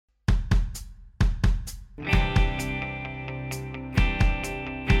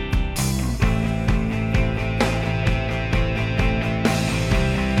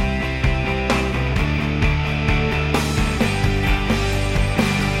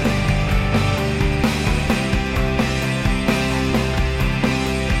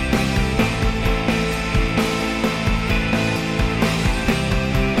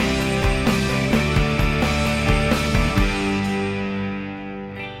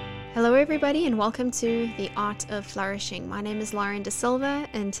Hello, everybody, and welcome to The Art of Flourishing. My name is Lauren De Silva,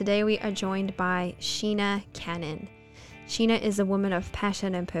 and today we are joined by Sheena Cannon. Sheena is a woman of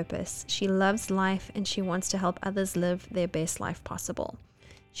passion and purpose. She loves life and she wants to help others live their best life possible.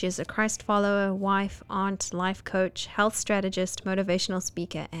 She is a Christ follower, wife, aunt, life coach, health strategist, motivational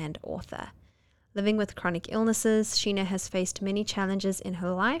speaker, and author. Living with chronic illnesses, Sheena has faced many challenges in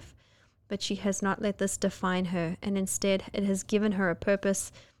her life, but she has not let this define her, and instead it has given her a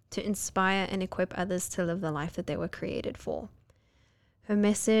purpose to inspire and equip others to live the life that they were created for. Her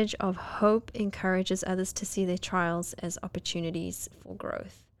message of hope encourages others to see their trials as opportunities for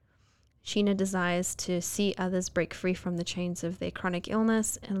growth. Sheena desires to see others break free from the chains of their chronic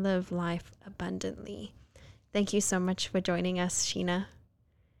illness and live life abundantly. Thank you so much for joining us, Sheena.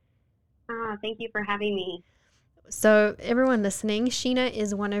 Thank you for having me. So everyone listening, Sheena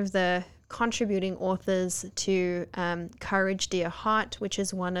is one of the contributing authors to Courage Dear Heart, which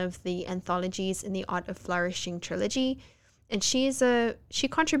is one of the anthologies in the Art of Flourishing trilogy. And she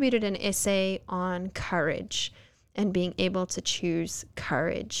contributed an essay on courage and being able to choose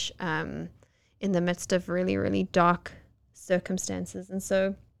courage in the midst of really, really dark circumstances. And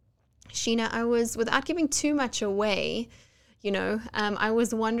so, Sheena, without giving too much away, I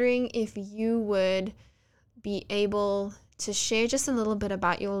was wondering if you would be able to share just a little bit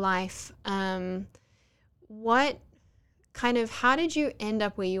about your life. How did you end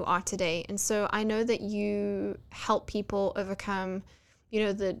up where you are today? And so I know that you help people overcome,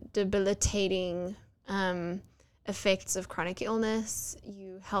 the debilitating effects of chronic illness.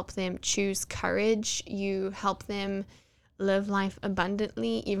 You help them choose courage. You help them live life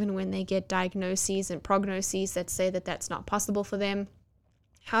abundantly, even when they get diagnoses and prognoses that say that that's not possible for them.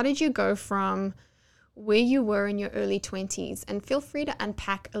 How did you go from where you were in your early 20s? And feel free to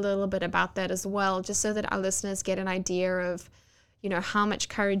unpack a little bit about that as well, just so that our listeners get an idea of, how much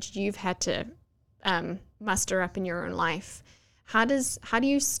courage you've had to muster up in your own life. How do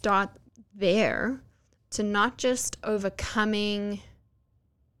you start there to not just overcoming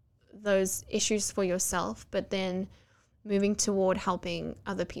those issues for yourself, but then moving toward helping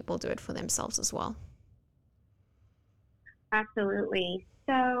other people do it for themselves as well? Absolutely.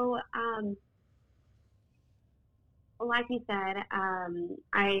 So, like you said,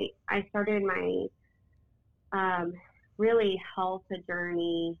 I started my really health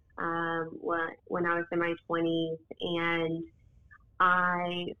journey when I was in my 20s, and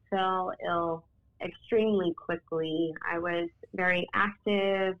I fell ill extremely quickly. I was very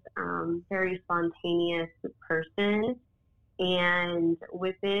active, very spontaneous person, and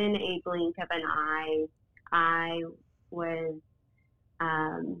within a blink of an eye, I was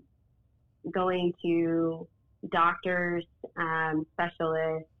going to doctors,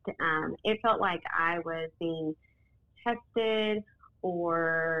 specialists. It felt like I was being tested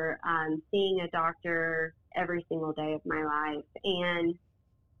or seeing a doctor every single day of my life. And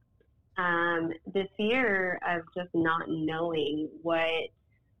the fear of just not knowing what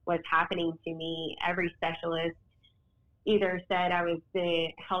was happening to me, every specialist either said I was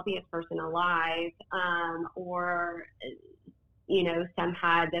the healthiest person alive, or some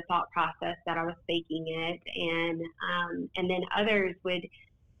had the thought process that I was faking it, and then others would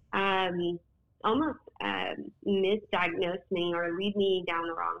almost misdiagnose me or lead me down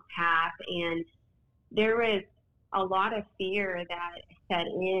the wrong path. And there was a lot of fear that set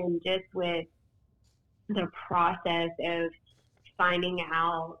in just with the process of finding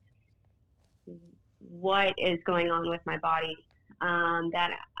out what is going on with my body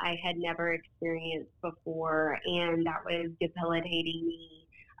that I had never experienced before, and that was debilitating me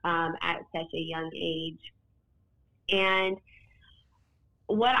at such a young age. And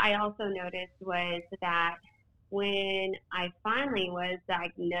what I also noticed was that when I finally was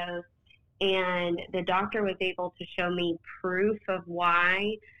diagnosed and the doctor was able to show me proof of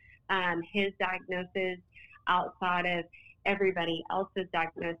why his diagnosis outside of everybody else's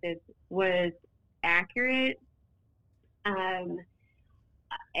diagnosis was accurate,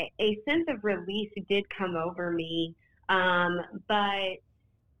 a sense of relief did come over me, but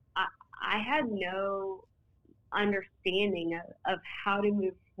I had no understanding of how to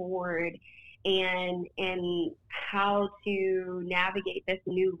move forward and how to navigate this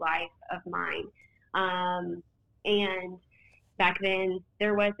new life of mine. And back then,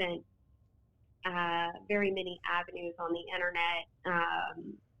 there wasn't very many avenues on the internet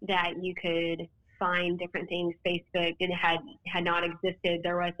that you could find different things. Facebook had not existed.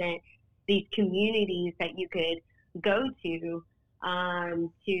 There wasn't these communities that you could go to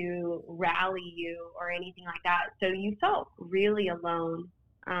rally you or anything like that. So you felt really alone.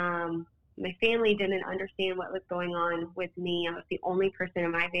 my family didn't understand what was going on with me. I was the only person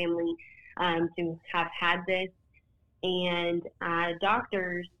in my family to have had this. And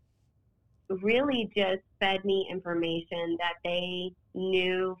doctors really just fed me information that they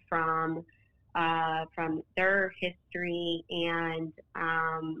knew from their history and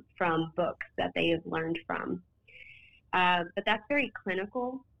from books that they have learned from. But that's very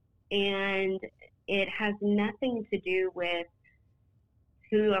clinical, and it has nothing to do with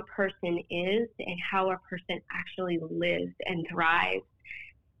who a person is and how a person actually lives and thrives.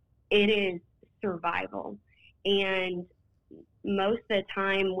 It is survival. And most of the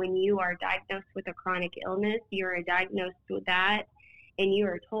time when you are diagnosed with a chronic illness, you are diagnosed with that, and you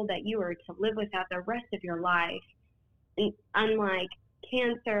are told that you are to live with that the rest of your life. And unlike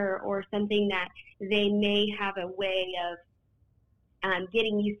cancer or something that they may have a way of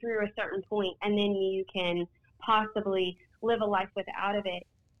getting you through a certain point, and then you can possibly live a life without of it.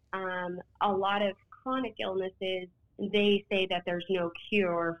 A lot of chronic illnesses, they say that there's no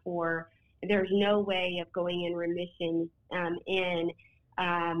cure for, there's no way of going in remission and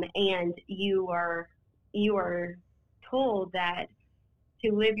you are told that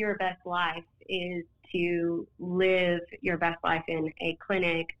to live your best life is to live your best life in a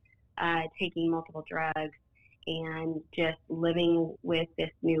clinic, taking multiple drugs, and just living with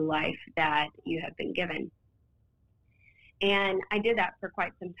this new life that you have been given. And I did that for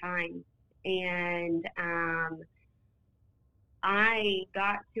quite some time. And I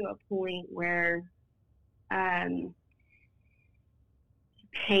got to a point where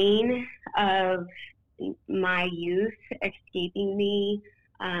pain of my youth escaping me,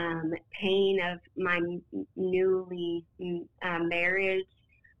 pain of my newly marriage,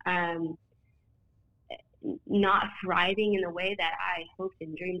 not thriving in the way that I hoped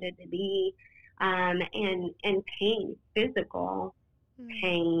and dreamed it to be, and pain, physical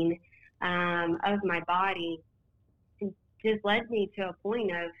pain of my body, just led me to a point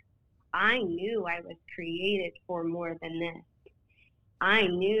of, I knew I was created for more than this. I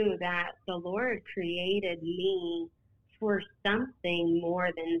knew that the Lord created me for something more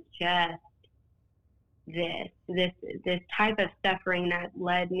than just this type of suffering that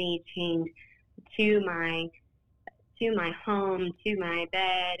led me to my home, to my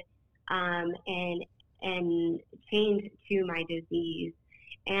bed, and chained to my disease.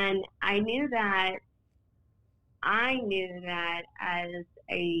 And I knew that as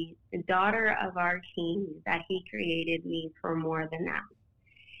a daughter of our King, that He created me for more than that.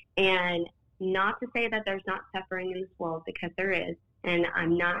 And not to say that there's not suffering in this world, because there is. And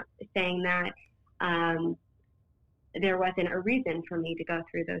I'm not saying that there wasn't a reason for me to go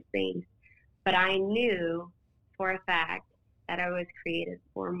through those things. But I knew for a fact that I was created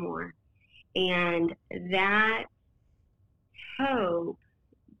for more. And that hope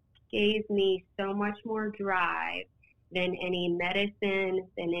gave me so much more drive than any medicine,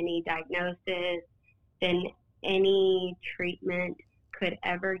 than any diagnosis, than any treatment could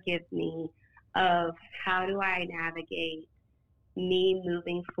ever give me, of how do I navigate me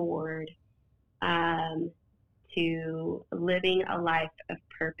moving forward to living a life of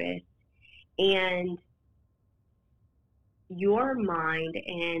purpose. And your mind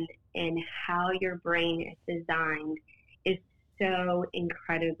and how your brain is designed is so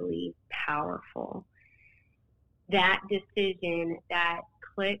incredibly powerful. That decision, that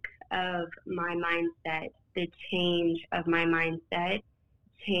click of my mindset, the change of my mindset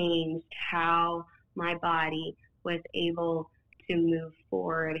changed how my body was able to move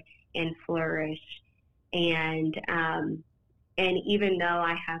forward and flourish. And even though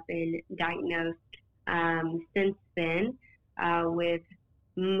I have been diagnosed since then with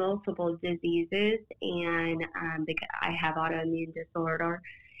multiple diseases, and because I have autoimmune disorder,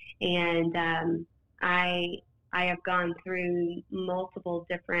 and I have gone through multiple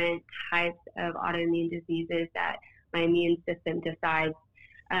different types of autoimmune diseases that my immune system decides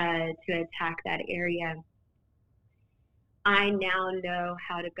to attack that area. I now know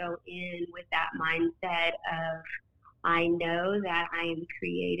how to go in with that mindset of, I know that I am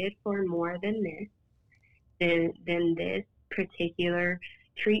created for more than this, than this particular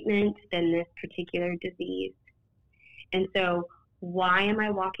treatment, than this particular disease. And so why am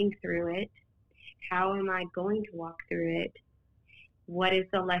I walking through it? How am I going to walk through it? What is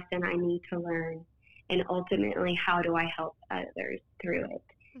the lesson I need to learn? And ultimately, how do I help others through it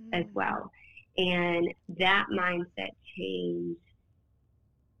as well? And that mindset change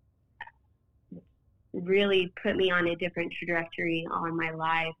really put me on a different trajectory on my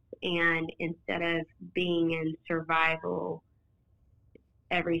life. And instead of being in survival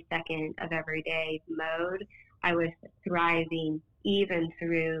every second of every day mode, I was thriving even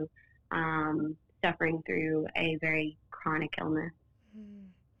through suffering through a very chronic illness.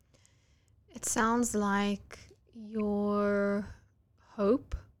 It sounds like your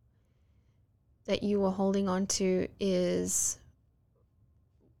hope that you were holding on to is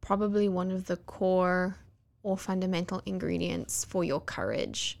probably one of the core or fundamental ingredients for your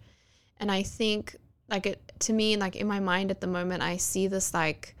courage. And I think, like, it to me, like in my mind at the moment, I see this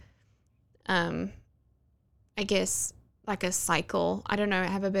like I guess like a cycle. I don't know, I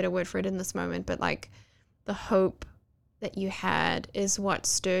have a better word for it in this moment, but like the hope that you had is what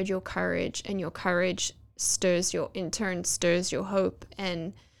stirred your courage, and your courage in turn stirs your hope.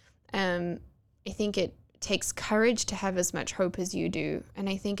 And I think it takes courage to have as much hope as you do. And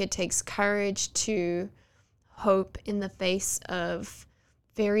I think it takes courage to hope in the face of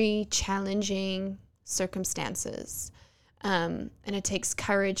very challenging circumstances. And it takes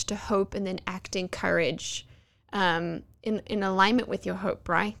courage to hope and then act in courage in alignment with your hope,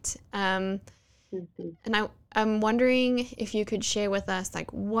 right? And I'm wondering if you could share with us,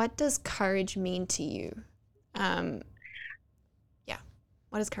 like, what does courage mean to you?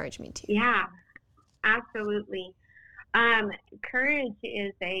 What does courage mean to you? Yeah, absolutely. Courage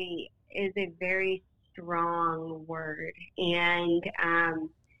is a very strong word, and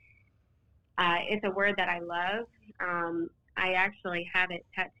it's a word that I love. I actually have it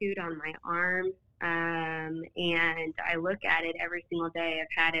tattooed on my arm, and I look at it every single day.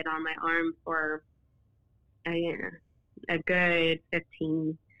 I've had it on my arm for a good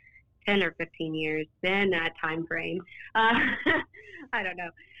 10 or 15 years, then that time frame. I don't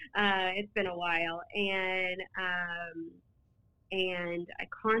know. It's been a while, and I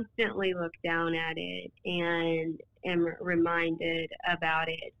constantly look down at it and am reminded about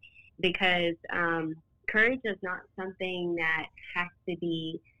it, because courage is not something that has to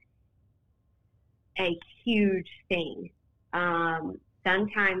be a huge thing.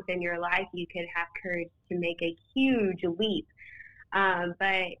 Sometimes in your life you could have courage to make a huge leap,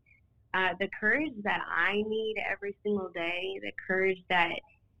 but the courage that I need every single day, the courage that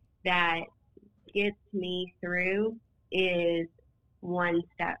gets me through, is one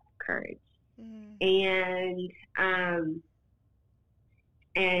step courage. And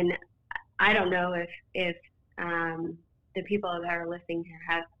I don't know if the people that are listening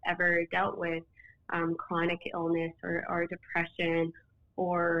have ever dealt with chronic illness or depression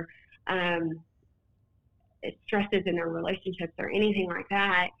or stresses in their relationships or anything like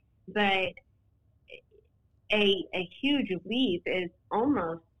that, but a huge leap is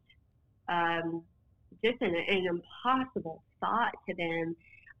almost just an impossible thought to them.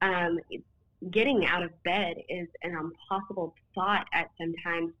 Getting out of bed is an impossible thought at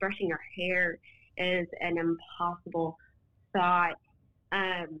sometimes. Brushing your hair is an impossible thought.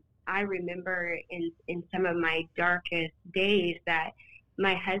 I remember in some of my darkest days that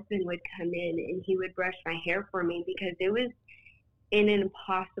my husband would come in and he would brush my hair for me, because it was an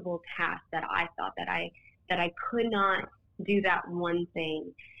impossible task that I thought that I could not do that one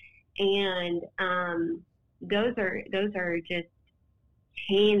thing. And those are just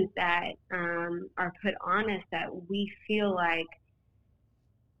chains that are put on us that we feel like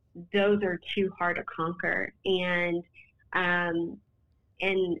those are too hard to conquer. And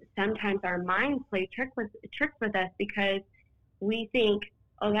sometimes our minds play tricks with us, because we think,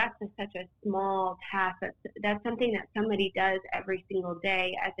 oh, that's just such a small task. That's something that somebody does every single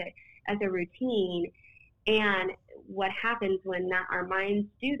day as a routine. And what happens when our minds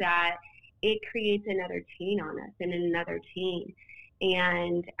do that, it creates another chain on us and another chain.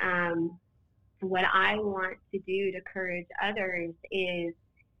 And what I want to do to encourage others is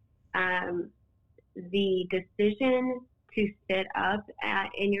the decision to sit up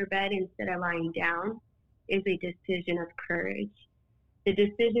in your bed instead of lying down is a decision of courage. The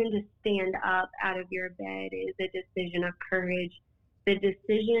decision to stand up out of your bed is a decision of courage. The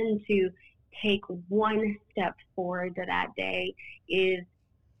decision to take one step forward to that day is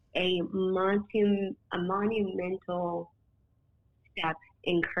a monumental step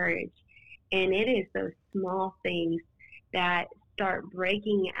in courage. And it is those small things that start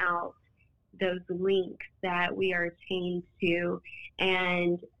breaking out those links that we are chained to,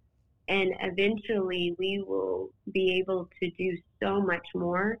 and eventually we will be able to do so much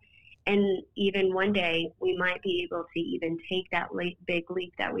more. And even one day we might be able to even take that big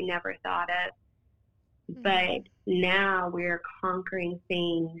leap that we never thought of. But now we're conquering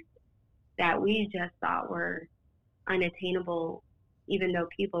things that we just thought were unattainable, even though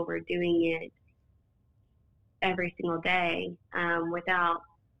people were doing it every single day without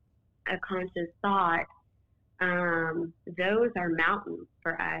a conscious thought. Those are mountains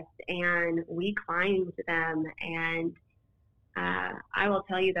for us, and we climbed them. And I will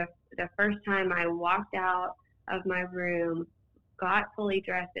tell you, the first time I walked out of my room, got fully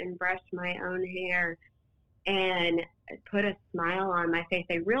dressed and brushed my own hair and put a smile on my face,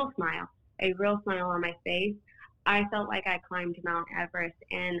 a real smile on my face, I felt like I climbed Mount Everest,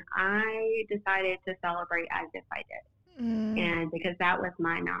 and I decided to celebrate as if I did. And because that was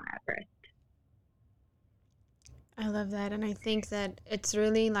my Mount Everest. I love that. And I think that it's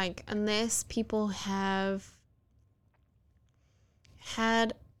really like, unless people have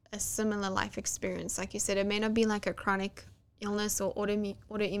had a similar life experience, like you said, it may not be like a chronic illness or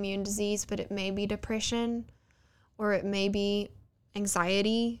autoimmune disease, but it may be depression, or it may be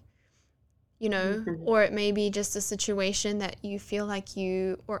anxiety, you know, or it may be just a situation that you feel like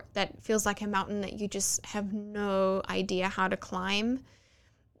or that feels like a mountain that you just have no idea how to climb,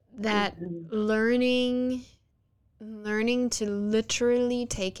 that learning to literally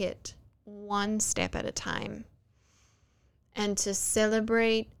take it one step at a time, and to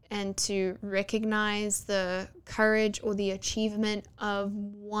celebrate and to recognize the courage or the achievement of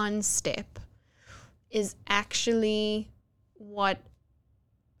one step is actually what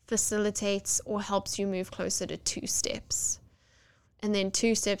facilitates or helps you move closer to 2 steps. And then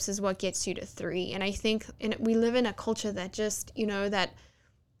 2 steps is what gets you to 3. And I think we live in a culture that just, you know, that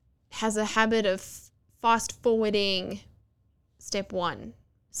has a habit of fast forwarding step 1,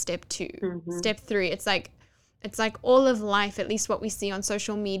 step 2, step 3. It's like all of life, at least what we see on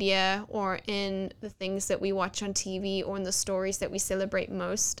social media or in the things that we watch on TV or in the stories that we celebrate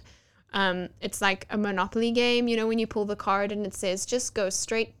most. It's like a Monopoly game, you know, when you pull the card and it says, just go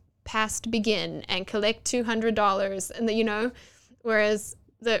straight past begin and collect $200. And, you know, whereas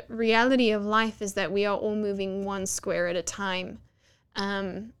the reality of life is that we are all moving one square at a time.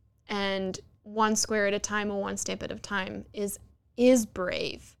 And one square at a time or one step at a time is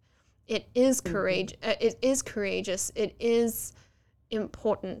brave. It is courage. It is courageous. It is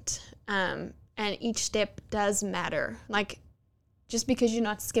important. And each step does matter. Like, just because you're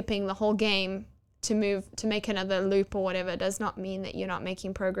not skipping the whole game to make another loop or whatever does not mean that you're not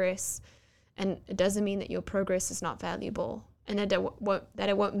making progress. And it doesn't mean that your progress is not valuable, and that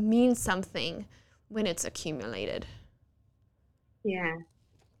it won't mean something when it's accumulated. Yeah.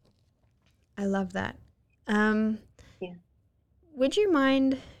 I love that. Yeah. Would you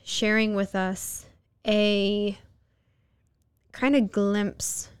mind sharing with us a kind of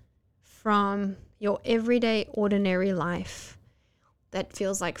glimpse from your everyday, ordinary life that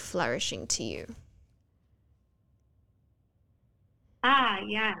feels like flourishing to you?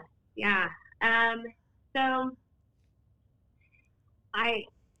 Yeah. So I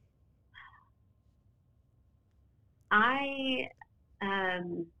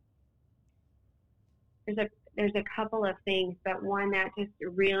there's a couple of things, but one that just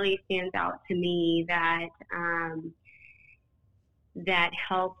really stands out to me that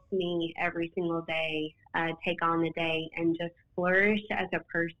helps me every single day take on the day and just flourish as a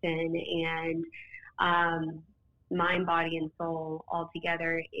person and mind, body, and soul all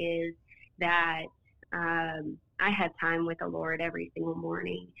together is that I have time with the Lord every single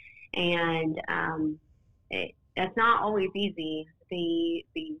morning, and that's not always easy. The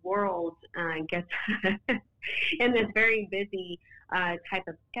world gets in this very busy type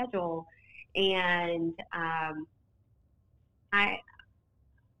of schedule, and I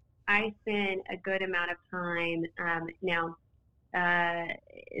spend a good amount of time now.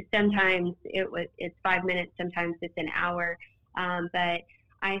 Sometimes it's 5 minutes, sometimes it's an hour, but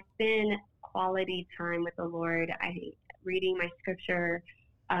I spend quality time with the Lord. Reading my scripture,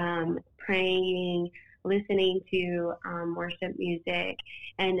 praying, listening to worship music,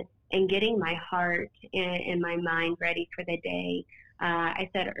 and getting my heart and my mind ready for the day. I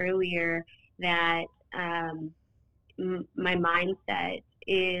said earlier that my mindset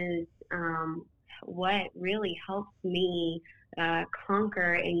is what really helps me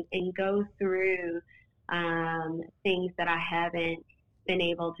conquer and go through things that I haven't been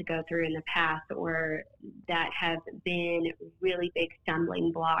able to go through in the past, or that have been really big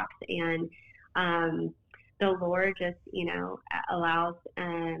stumbling blocks. And the Lord just, allows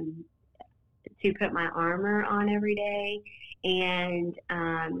to put my armor on every day, and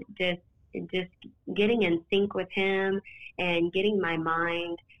just getting in sync with Him and getting my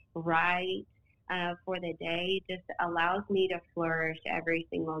mind right for the day just allows me to flourish every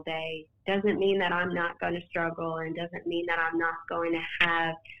single day. Doesn't mean that I'm not going to struggle, and doesn't mean that I'm not going to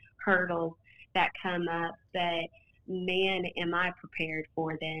have hurdles that come up, but man, am I prepared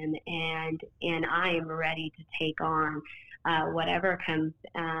for them, and I am ready to take on whatever comes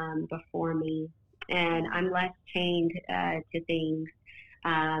before me, and I'm less chained to things.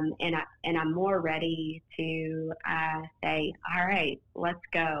 And I'm more ready to say, all right, let's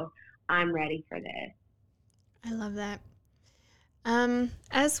go. I'm ready for this. I love that.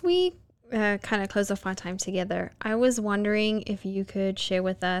 As we kind of close off our time together, I was wondering if you could share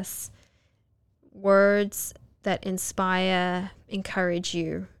with us words that inspire, encourage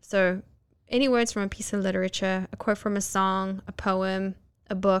you. So any words from a piece of literature, a quote from a song, a poem,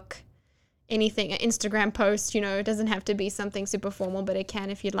 a book, anything, an Instagram post, it doesn't have to be something super formal, but it can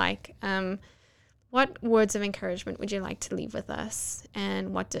if you'd like. What words of encouragement would you like to leave with us,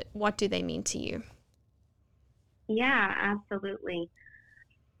 and what do they mean to you? Yeah, absolutely.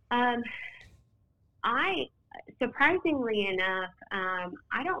 I surprisingly enough,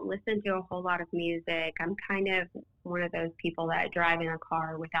 I don't listen to a whole lot of music. I'm kind of one of those people that drive in a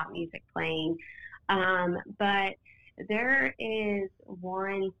car without music playing. But there is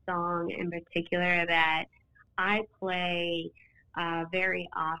one song in particular that I play very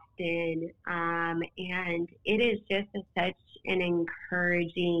often, and it is just such an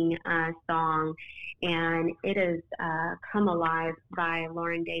encouraging song, and it is "Come Alive" by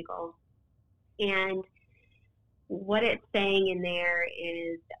Lauren Daigle. And what it's saying in there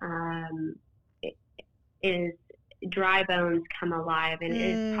is dry bones come alive, and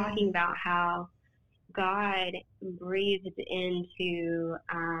is talking about how God breathed into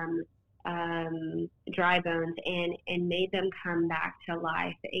dry bones and made them come back to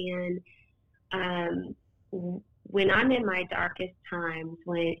life. And when I'm in my darkest times,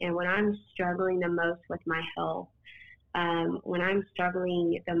 when I'm struggling the most with my health, when I'm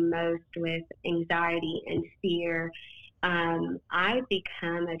struggling the most with anxiety and fear, I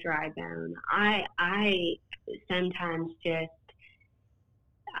become a dry bone. I sometimes just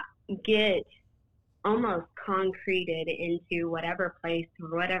get almost concreted into whatever place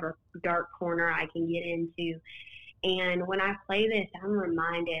or whatever dark corner I can get into. And when I play this, I'm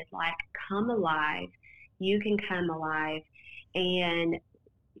reminded, like, come alive. You can come alive. And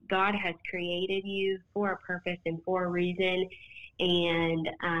God has created you for a purpose and for a reason, and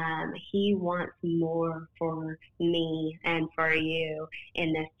He wants more for me and for you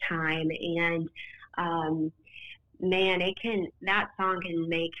in this time. And man, that song can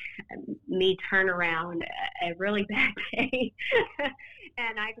make me turn around a really bad day,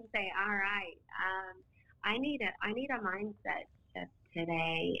 and I can say, all right, I need a mindset shift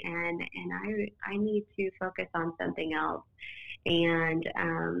today, and I need to focus on something else. And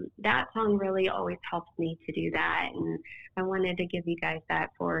that song really always helps me to do that. And I wanted to give you guys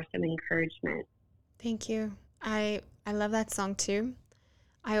that for some encouragement. Thank you. I love that song too.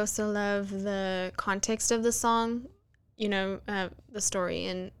 I also love the context of the song, the story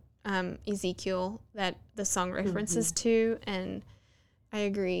in Ezekiel that the song references to. And I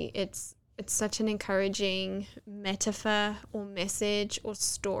agree. It's such an encouraging metaphor or message or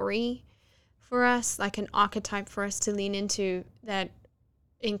story for us, like an archetype for us to lean into, that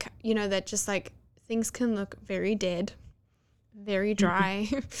that just like things can look very dead, very dry,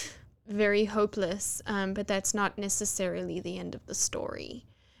 very hopeless, but that's not necessarily the end of the story.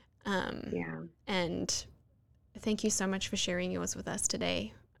 And thank you so much for sharing yours with us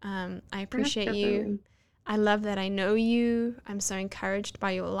today. I appreciate you. I love that I know you. I'm so encouraged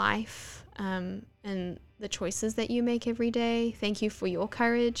by your life and the choices that you make every day. Thank you for your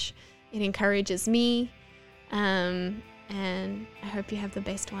courage. It encourages me, and I hope you have the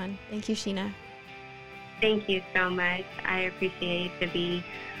best one. Thank you, Sheena. Thank you so much. I appreciate to be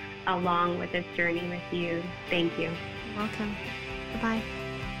along with this journey with you. Thank you. You're welcome. Bye-bye.